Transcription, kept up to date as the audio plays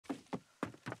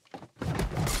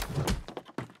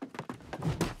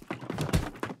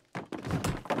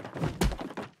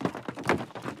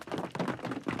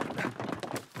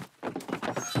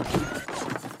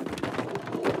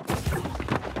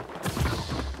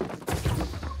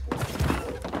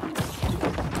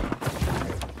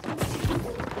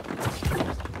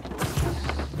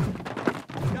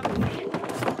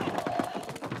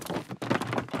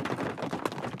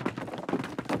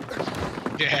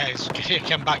Yeah, he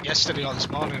came back yesterday or this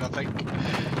morning, I think.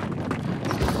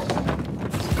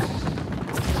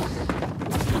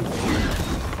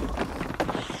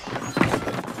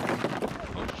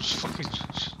 Oh, it's fucking...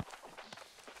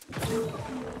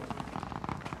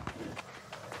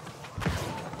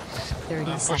 30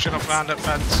 I'm seconds. pushing up round that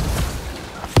fence.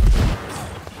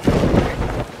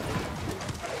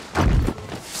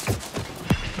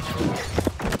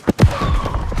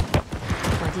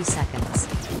 Seconds.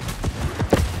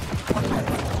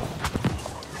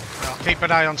 I'll keep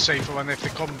an eye on Seafood and if they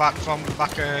come back from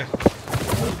back to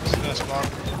their spot.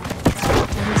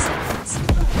 10 seconds.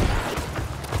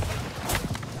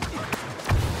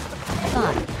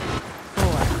 5,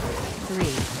 4, 3,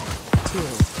 2,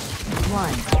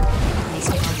 1.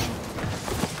 Respawning.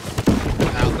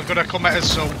 Now they're gonna come at us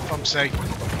soon from C. It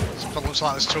looks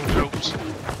like there's two groups.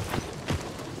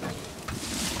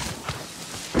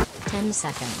 10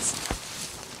 seconds.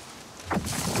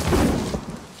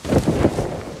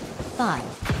 5,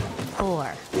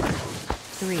 4,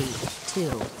 3, 2,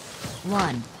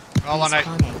 1. All on 8.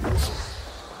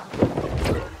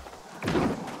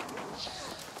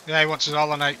 Yeah, he wants us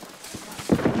all on 8.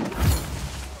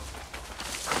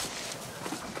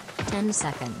 10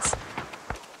 seconds.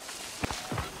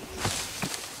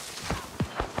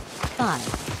 5,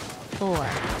 4,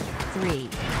 3,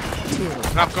 2.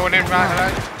 I'm going in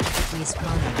right.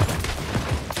 Respawning.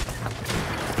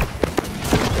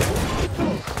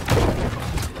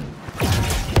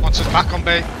 Wants us back on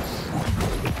B.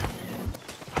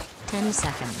 10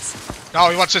 seconds. No,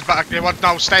 he wants us back.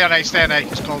 No, stay on A, stay on A.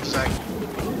 It's called as A.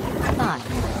 5,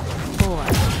 4,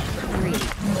 3, 2,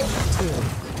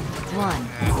 1.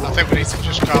 Yeah, I think we need to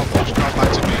just go back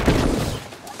to B.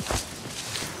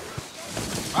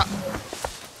 Ah.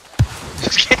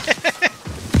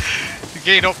 You're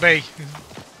getting up B.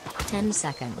 10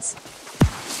 seconds.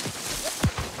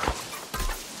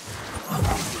 5,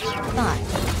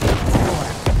 4,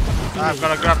 3, I've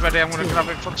got a grab ready. I'm going to grab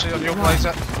it in front of you on your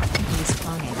blazer.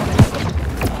 Respawning.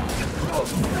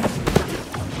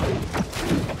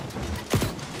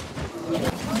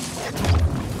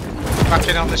 Back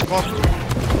in on this club. 10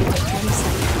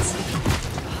 seconds.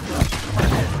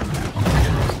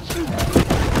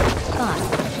 5,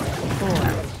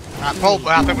 4. Pull,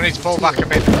 I think we need to pull back a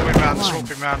bit. Coming round,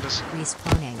 swooping round us.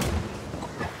 Respawning.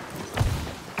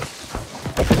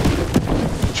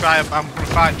 Try. I'm going to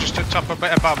find just to top a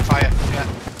bit of bonfire. Yeah.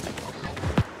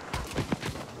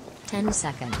 10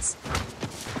 seconds.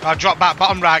 I'll drop back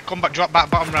bottom right. Come back. Drop back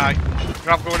bottom right.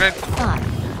 Grab going in. 5,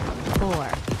 4,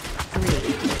 3,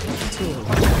 2,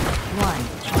 1.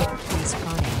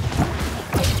 Respawning.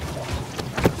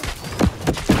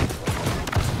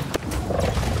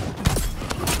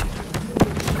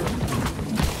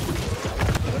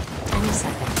 10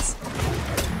 seconds.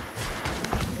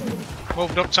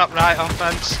 Moved up top right on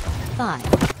fence. 5,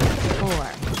 4,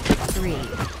 3,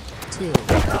 2,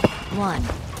 1.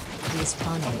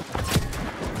 Respawning.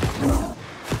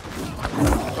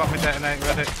 Got me detonating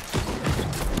ready.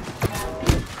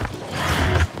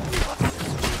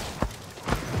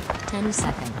 10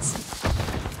 seconds.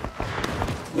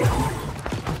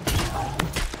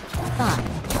 5,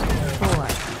 4,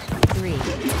 3, 2,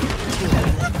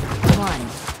 1.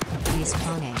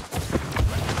 Respawning.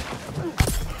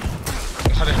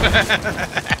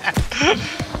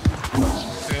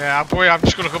 Yeah, I'm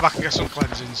just going to go back and get some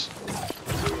cleansings.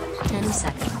 10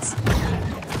 seconds.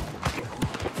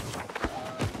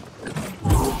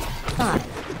 5,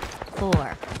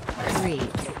 4, 3,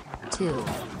 2,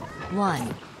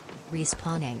 1.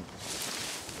 Respawning.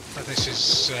 This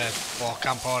is 4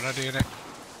 camp already, isn't it?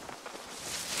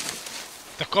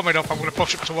 They're coming up. I'm going to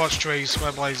push up towards trees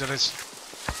where Blazer is.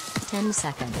 10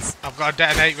 seconds. I've got a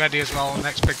detonate ready as well on the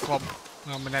next big club.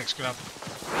 On my next grab.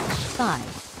 5,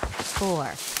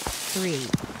 4, 3,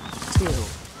 2,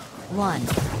 1.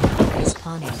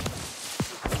 Respawning.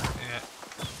 Yeah.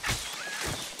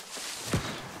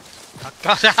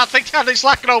 I think it's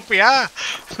like an OPR.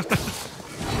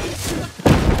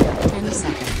 10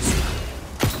 seconds.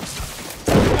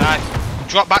 Right.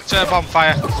 Drop back to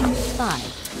bonfire. 5,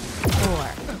 4,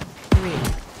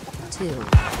 3, 2,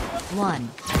 1.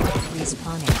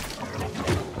 Respawning.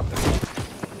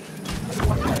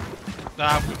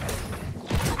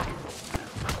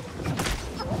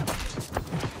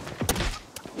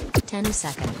 10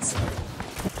 seconds.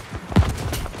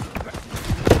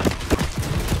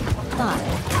 5,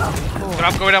 4.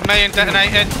 I'm going on me and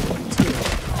detonating. 2,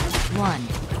 1.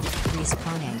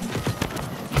 Respawning.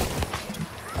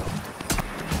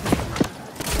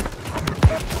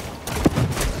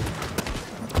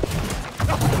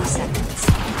 30 seconds.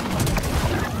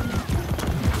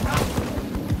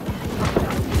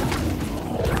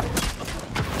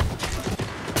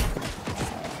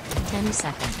 10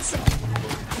 seconds.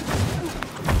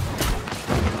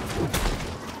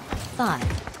 5,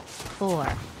 4,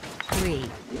 3, 2,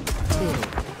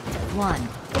 1.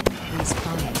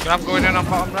 Respawning. Grab going in on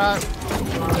bottom right.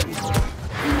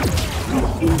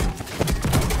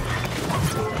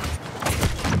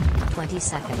 20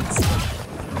 seconds.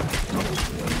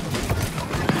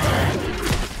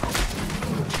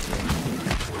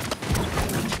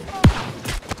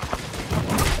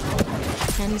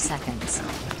 10 seconds.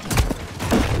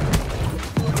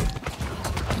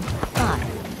 5,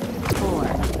 4,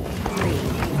 3,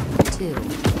 2,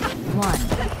 1.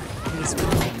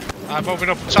 Respawning. I'm moving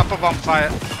up top of bonfire.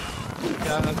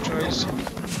 Down the trees.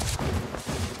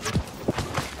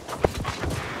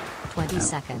 20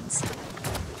 seconds.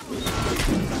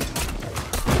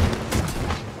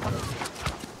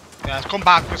 Yeah, let's come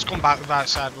back to that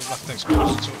side, we've left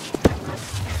exposed to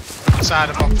that side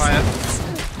of bonfire.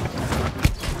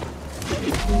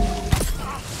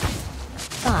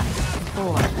 5,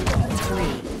 4,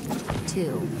 3, 2,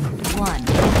 1.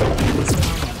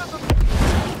 Respawning.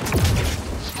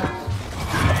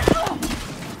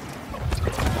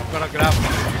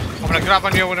 I'm gonna grab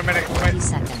on you in a minute, 20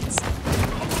 seconds.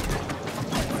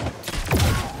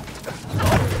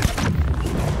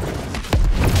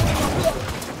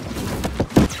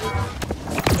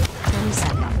 10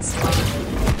 seconds.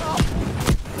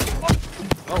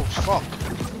 Oh fuck.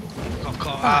 Got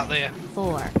caught out there.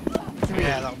 4, 3,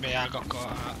 Yeah, that was me, I got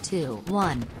caught out. 2,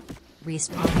 1.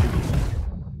 Respawning.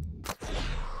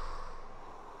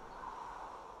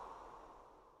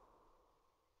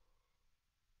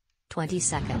 20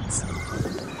 seconds.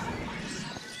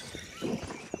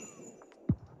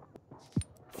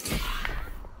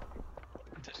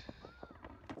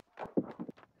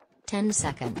 10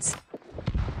 seconds.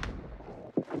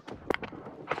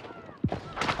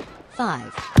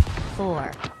 5,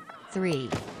 4, 3,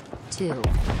 2,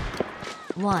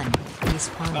 1.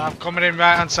 Respawning. I'm coming in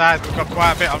right hand side, we've got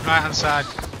quite a bit on right hand side.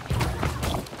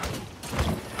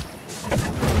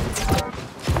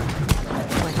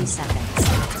 20 seconds.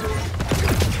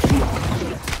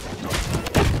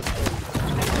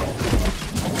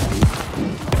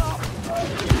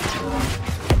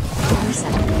 10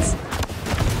 seconds.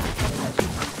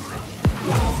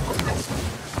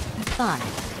 5,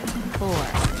 4,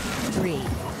 3,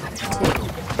 2,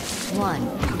 1.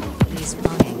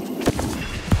 Respawning.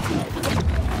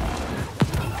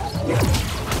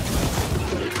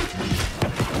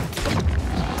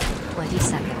 20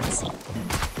 seconds.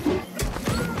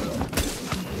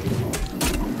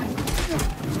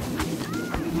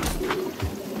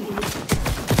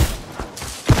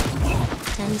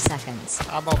 10 seconds.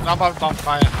 I'm on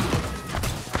bonfire.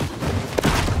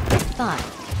 5,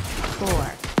 4,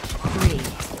 3,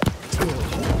 2,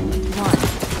 1.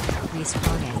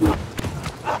 Respawning.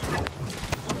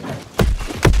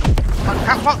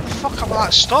 What the fuck, I'm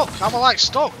like stuck. I'm like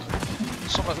stuck.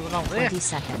 Something going on there. 20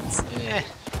 seconds. Yeah.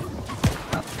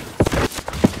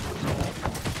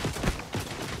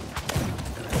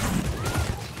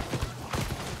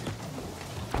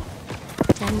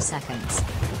 Ten seconds.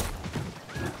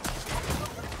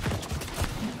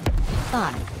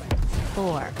 5,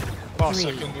 4, 4 3,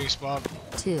 second respawn.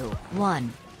 2,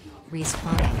 1.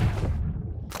 Respawning.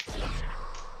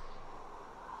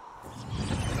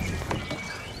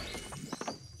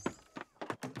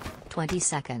 20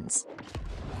 seconds.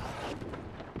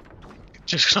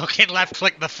 Just fucking left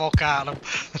click the fuck out of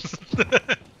them.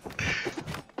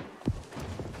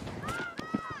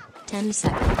 10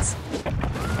 seconds.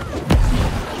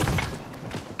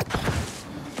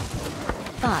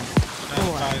 5,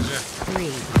 4, 3,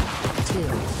 2,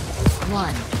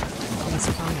 1.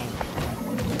 Respawning.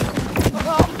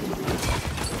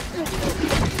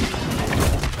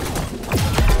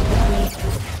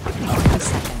 20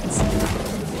 seconds.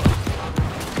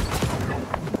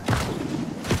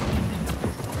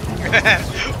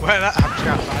 Where that I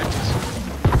can't find us.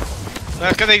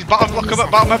 Look at these bottom, look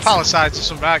at bottom of palisades of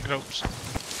some right groups.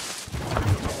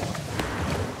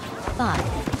 5,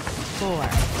 4,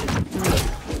 3,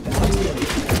 2,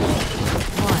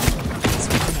 1.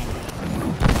 Respawning.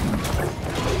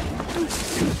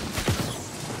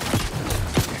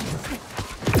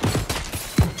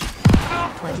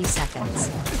 20 seconds.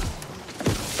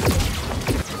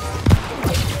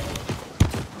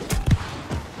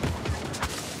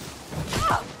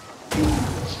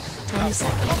 10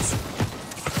 seconds.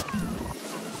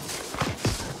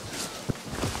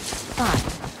 5,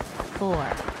 4,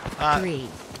 3,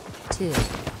 2,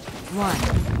 1.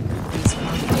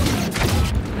 Respawning.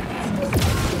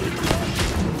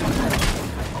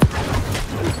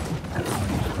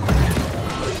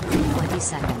 20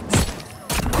 seconds.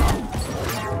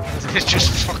 It's just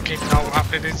fucking not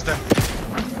happening, is there?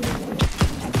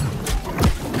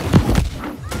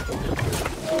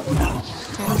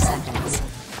 10 seconds.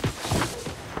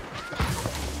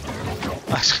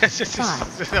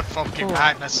 This is a fucking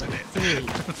madness, isn't it? 3, 2,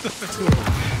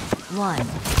 1.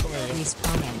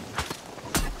 Respawning.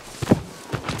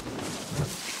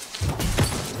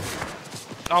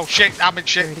 Oh shit, I'm in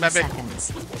shit, 30 baby.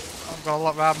 seconds. I've got a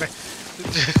lot around me.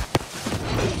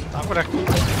 I'm gonna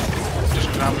just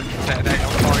grab and detonate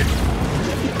on point.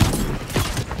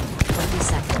 20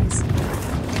 seconds.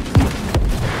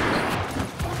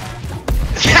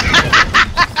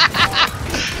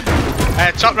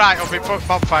 Top right of it, front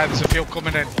bonfire, there's a few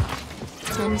coming in.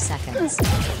 10 seconds.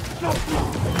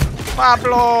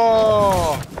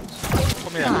 Pablo!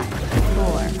 Come here. 5,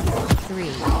 4, 3,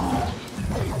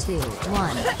 2,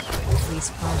 1.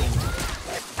 Respawning.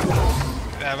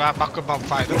 Yeah, right back on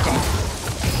bonfire, they've got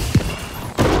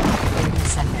 30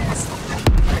 seconds.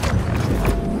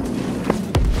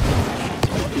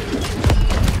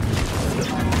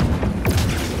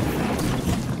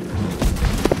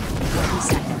 20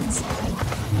 seconds.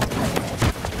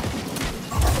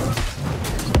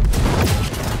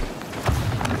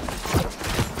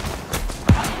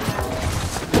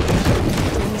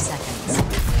 10 seconds.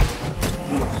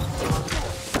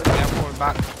 yeah, I'm going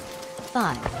back.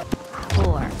 5,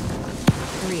 4,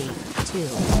 3, 2,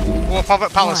 Go up over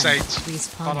at Palisades.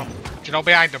 1. Hold on. Respawning. Do you know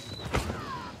behind them?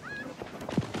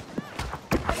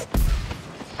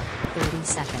 30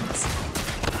 seconds.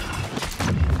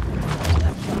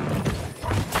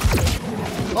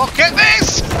 Look at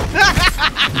this!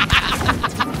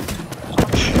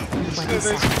 20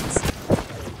 seconds.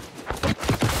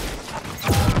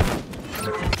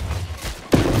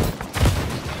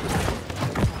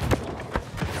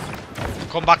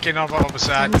 Come back in on the other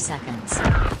side. 10 seconds.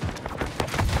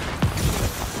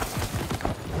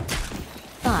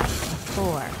 5,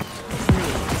 4, 3,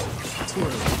 2,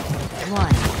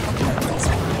 1.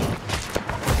 Respawning.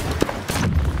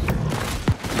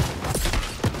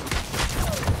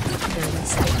 30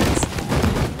 seconds.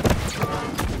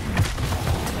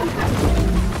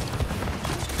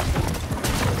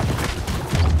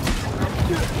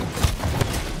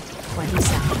 20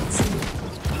 seconds.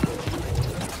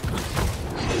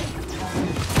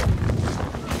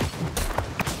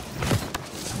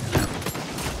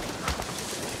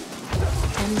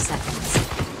 10 seconds.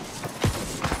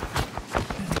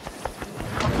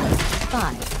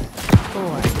 5,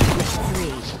 4,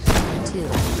 3, 2,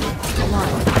 1.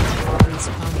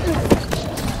 Respawning.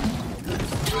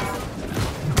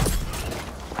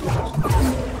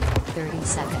 30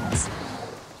 seconds.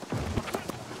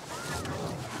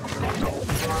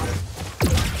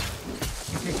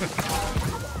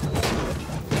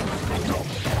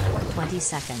 20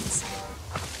 seconds.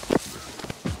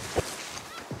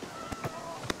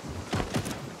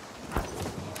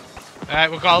 Alright,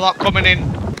 we've got a lot coming in.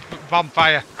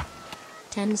 Bonfire.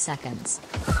 10 seconds.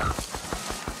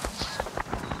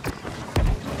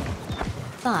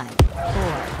 5, 4,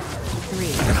 3,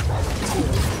 2,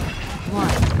 1.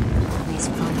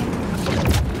 Respawning.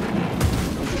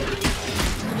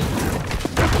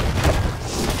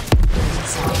 30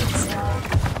 seconds.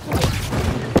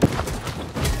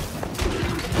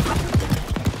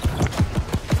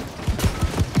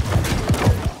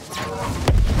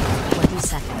 20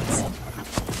 seconds.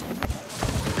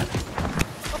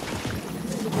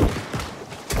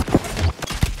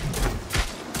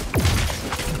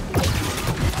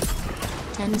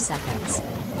 10 seconds.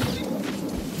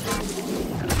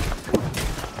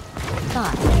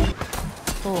 5,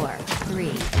 4,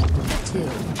 3, 2,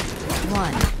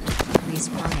 1.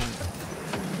 Respawning.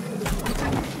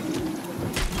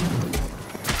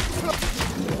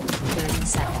 30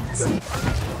 seconds.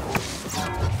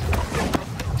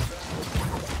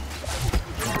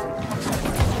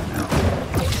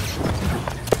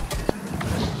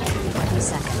 20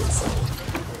 seconds.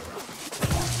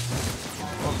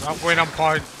 I'm going on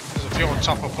point. There's a few on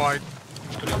top of point.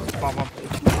 Just gonna bomb them.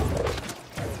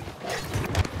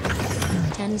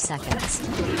 10 seconds.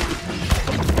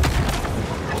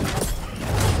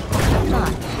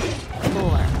 5,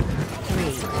 4,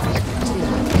 3, 2,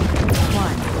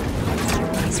 1.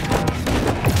 Respawning.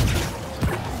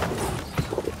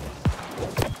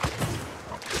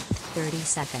 30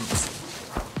 seconds.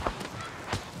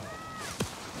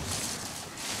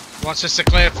 Wants us to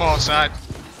clear four side.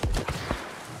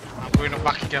 I'm going up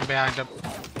back again behind them.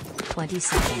 20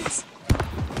 seconds.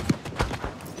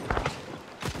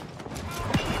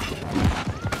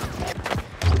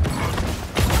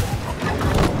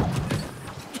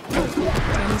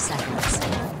 10 seconds.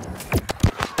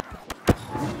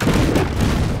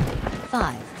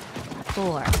 5,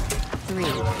 4, 3, 2,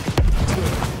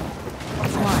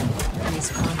 1.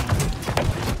 Respawning.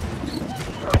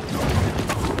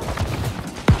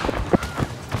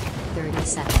 30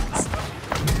 seconds.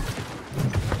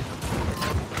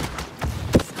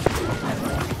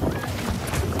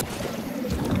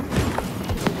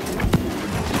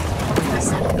 20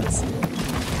 seconds.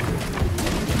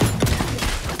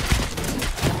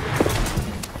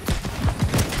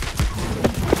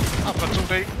 I've got too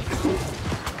deep.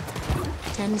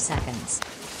 10 seconds.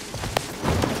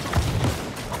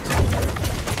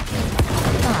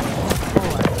 5, 4,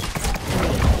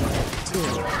 3, 2,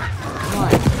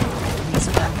 1.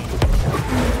 Respawning.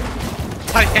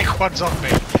 My equad's on me.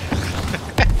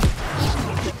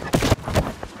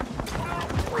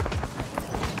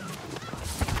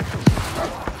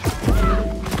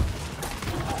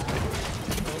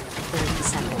 30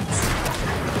 seconds.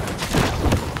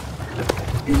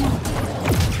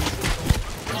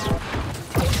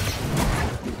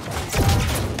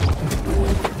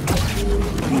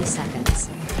 20 seconds.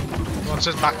 What's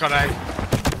his back on A?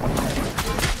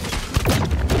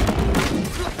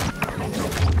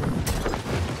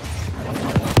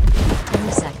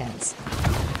 10 seconds.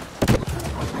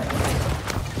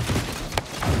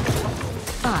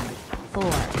 5,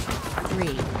 4, 3,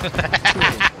 2,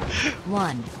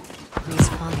 1.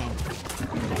 Respawning.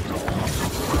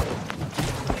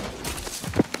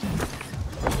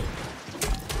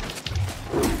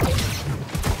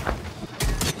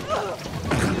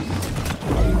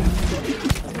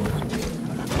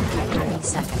 30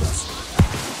 seconds.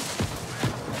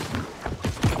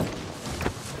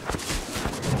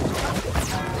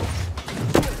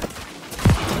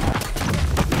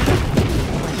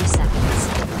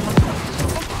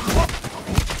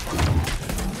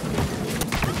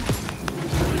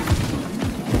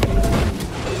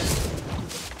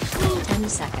 20 seconds. 10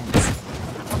 seconds.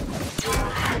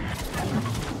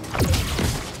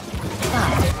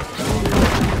 5,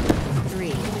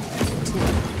 3, 2,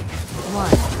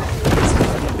 1.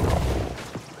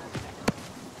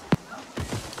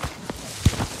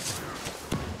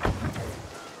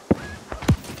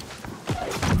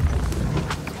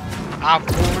 I'm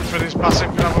moving for this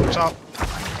passive grab up top.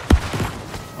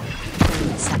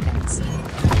 30 seconds.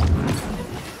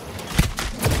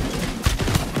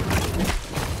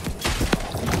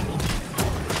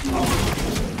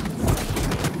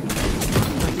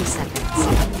 20 seconds.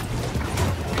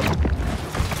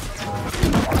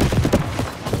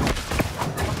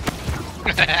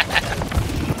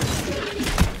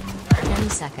 10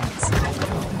 seconds.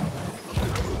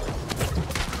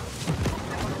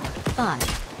 5,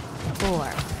 4,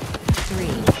 3,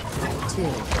 2,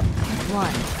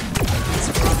 1.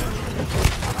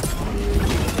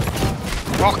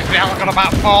 Fucking hell, I got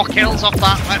about 4 kills off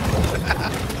that one.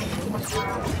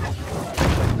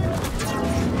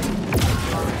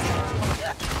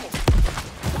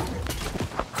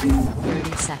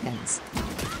 30 seconds.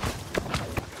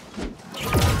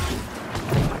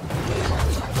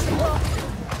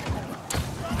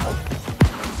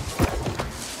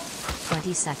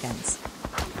 20 seconds.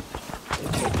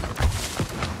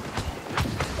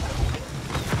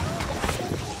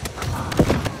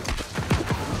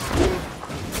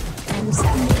 10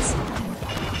 seconds.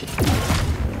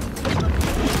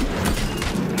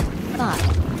 5,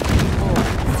 4,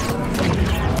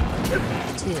 3,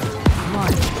 2,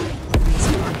 1.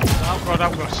 Respawning. Oh god,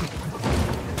 I've got some.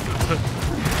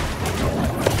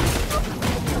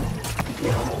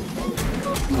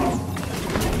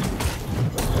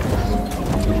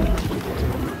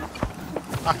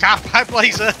 I can't pipe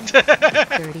laser.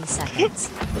 30 seconds.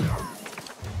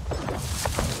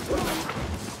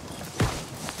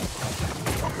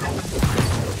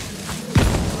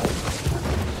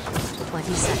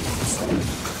 20 seconds. 10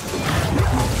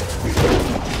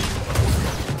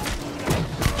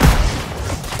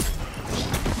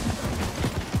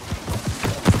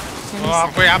 Oh,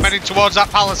 wait, I'm heading towards that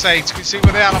palisade. You can see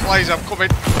where they are, the laser. I'm coming.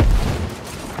 5,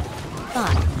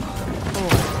 4,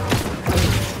 3,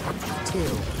 2,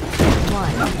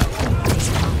 1.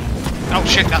 Respawning. Oh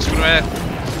shit, that's gonna hurt.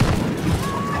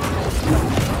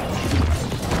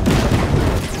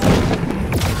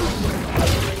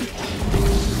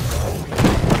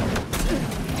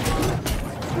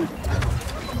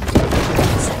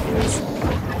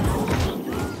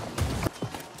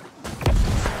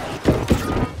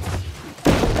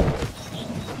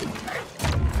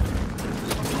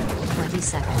 20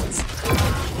 seconds.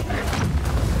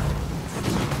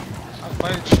 I'm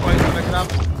just waiting for the grab.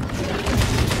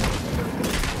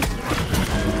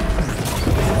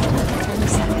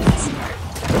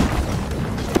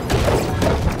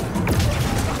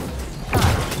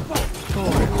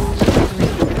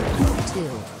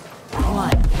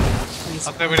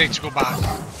 Then we need to go back.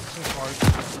 Some point.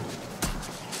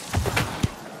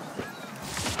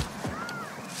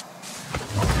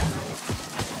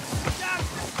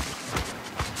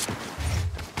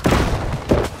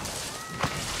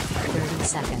 30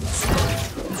 seconds.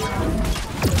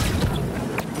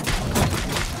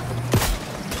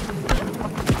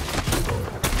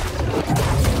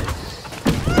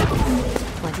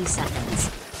 20 seconds.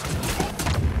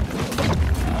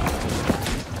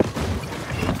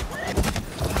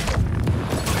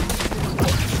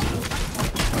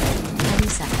 10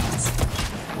 seconds.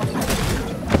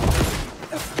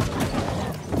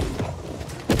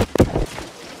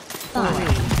 5,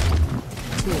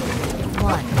 2,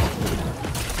 1.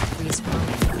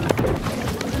 Respawning.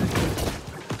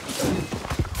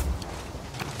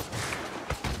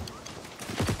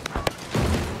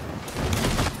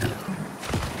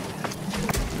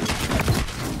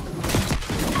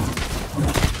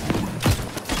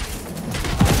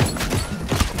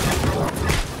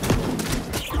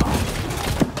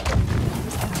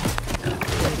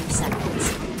 30 seconds.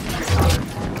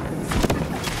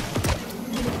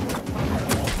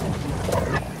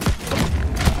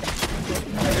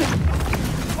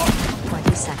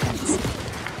 20 seconds.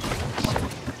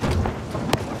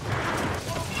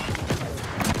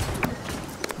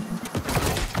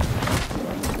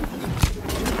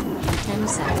 10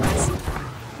 seconds.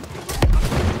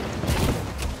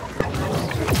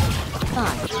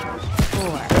 5,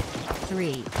 4,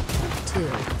 3, 2,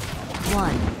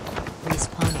 1.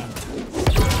 Respawning.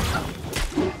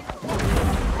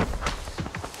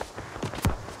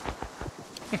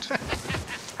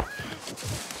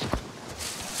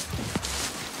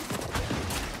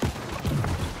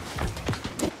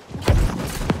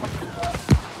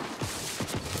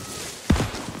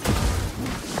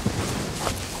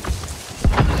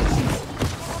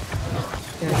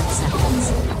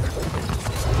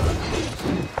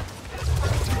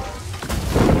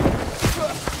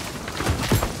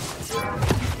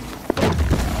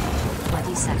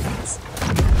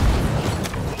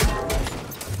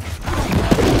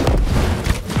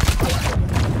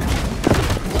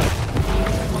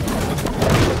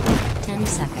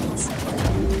 Seconds.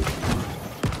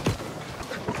 20 seconds.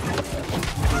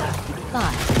 10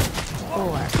 seconds.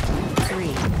 5, 4, 3,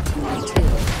 2,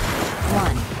 1.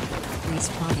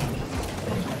 Respawning.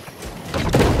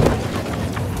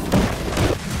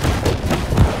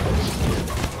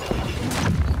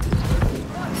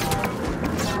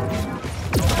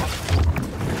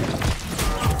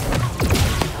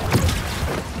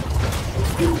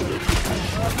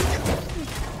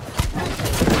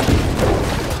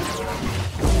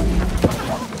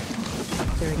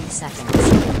 30 seconds.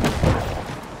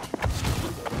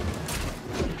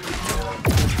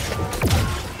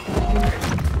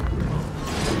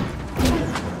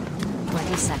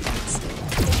 20 seconds.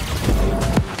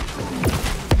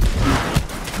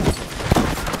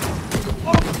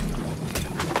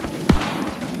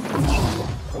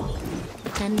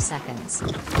 10 seconds.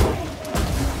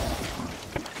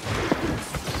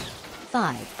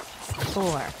 5,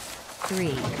 4,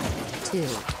 3, 2,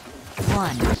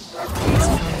 1.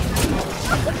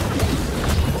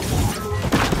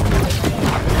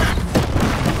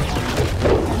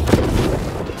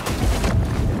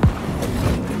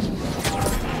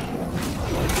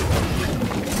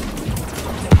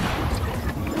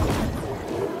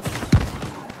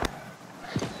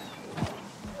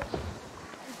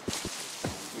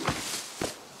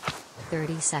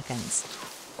 30 seconds.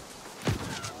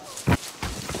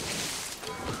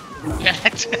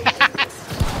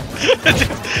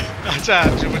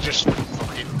 We're just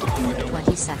fucking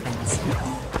 20 seconds.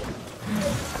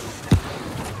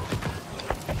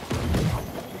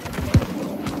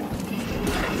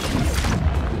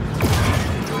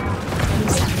 10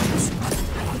 seconds.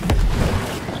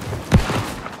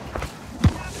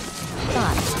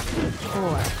 5,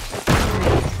 4,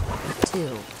 3,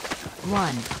 2,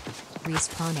 1.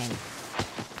 Respawning.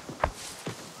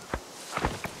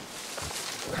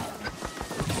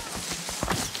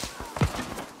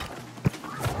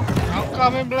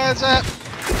 Coming, Blazer!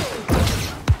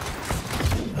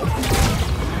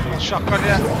 Shotgun,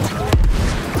 yeah.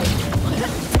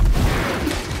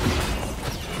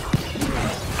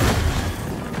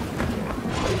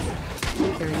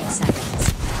 30 seconds.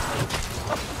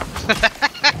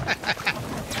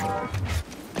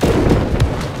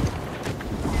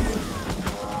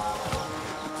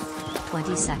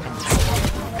 20 seconds.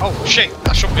 Oh shit,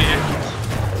 that should be it.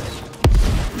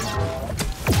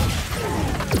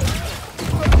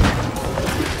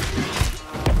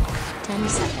 10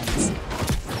 seconds.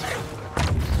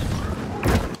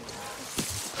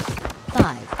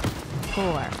 5,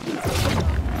 4,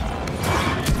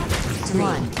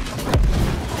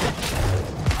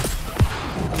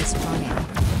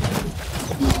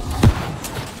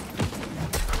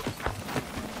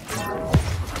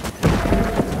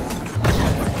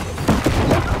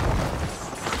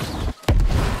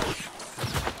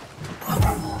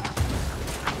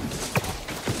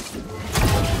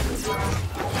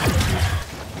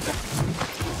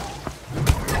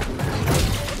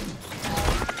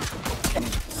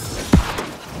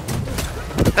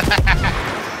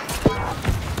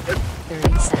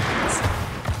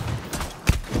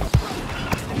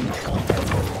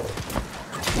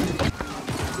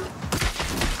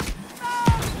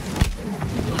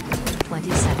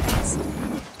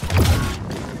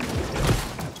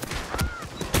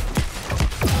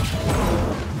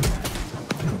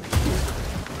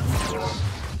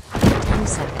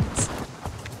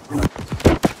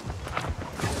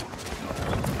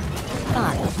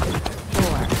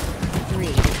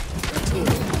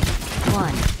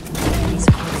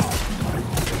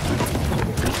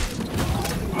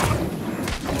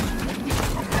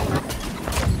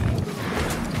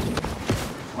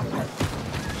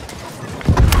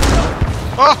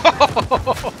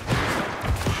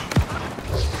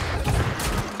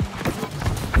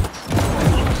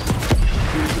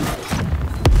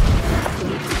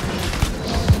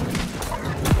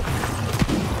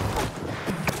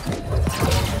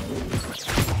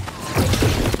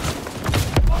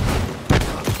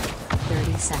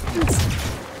 seconds.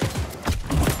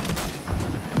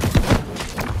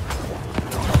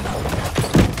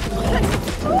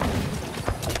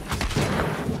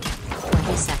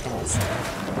 20 seconds.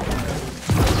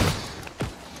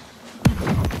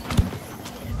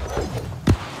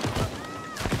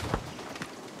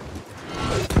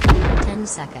 10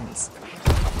 seconds.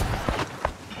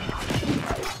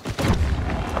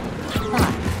 5,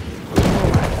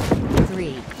 4,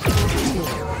 3, 2,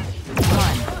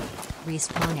 1.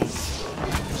 Respawning.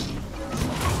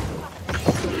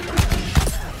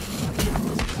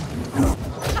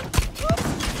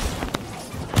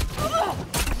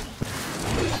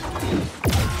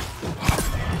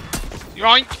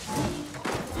 Yoink!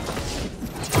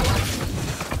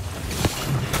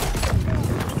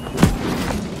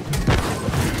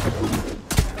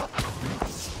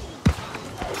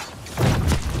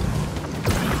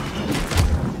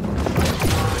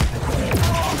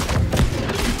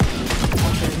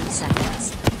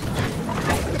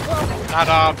 That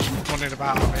arm's running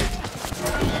about me.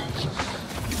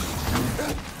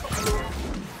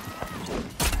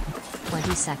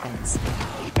 Seconds.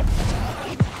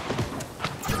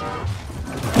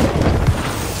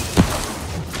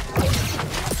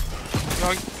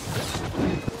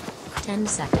 10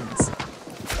 seconds.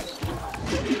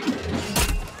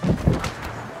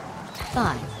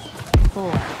 5,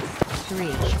 4, 3,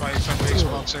 2,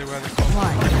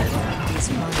 1.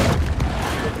 Respawning.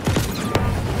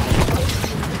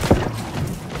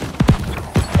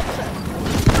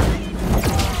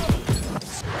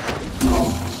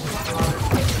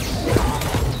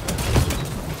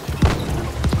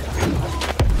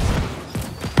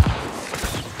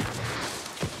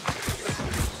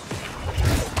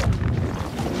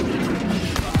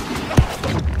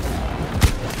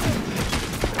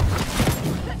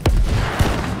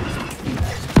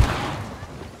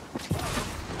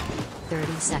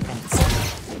 Seconds.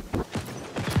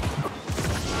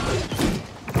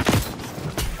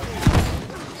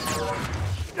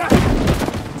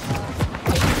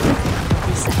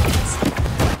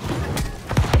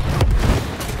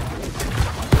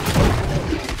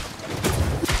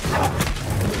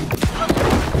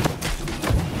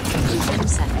 10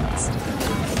 seconds.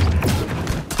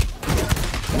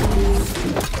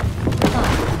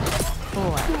 5,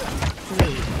 4,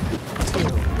 3, 2,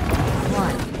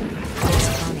 1.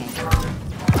 Respawning.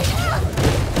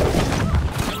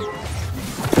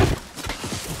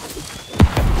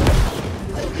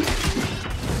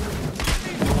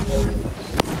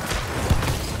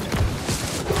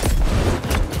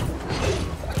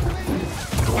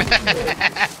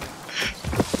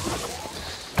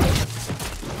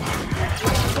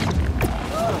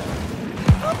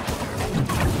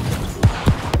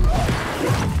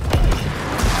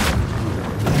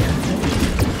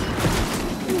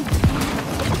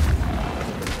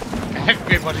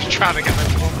 'Everybody's trying to get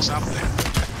them ones, haven't they?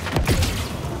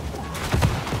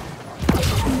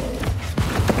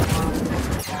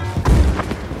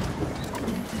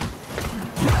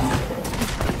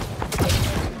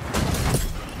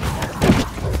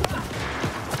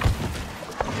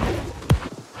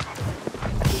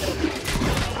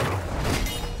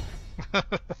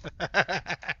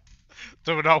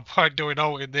 There was no point doing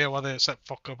out in there while they said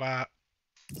fuck about.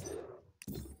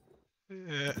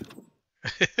 Yeah.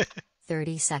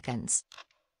 30 seconds.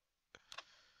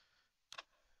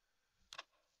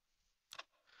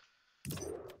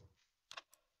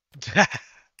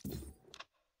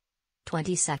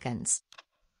 20 seconds.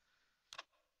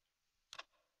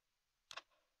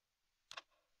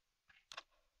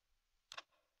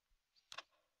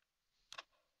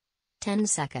 10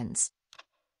 seconds.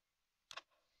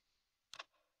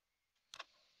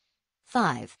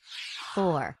 5,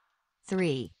 4,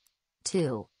 3,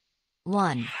 2,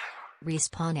 1.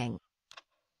 Respawning.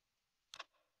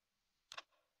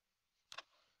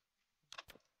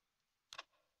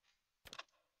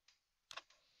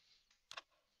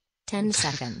 10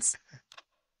 seconds.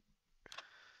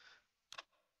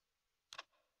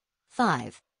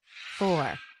 5,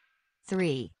 4,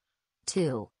 3,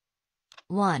 2,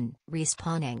 1.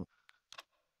 Respawning.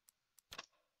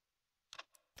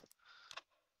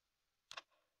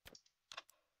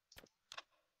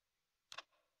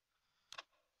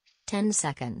 10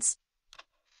 seconds.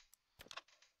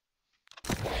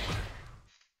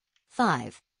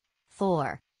 5,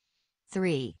 4,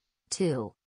 3, 2,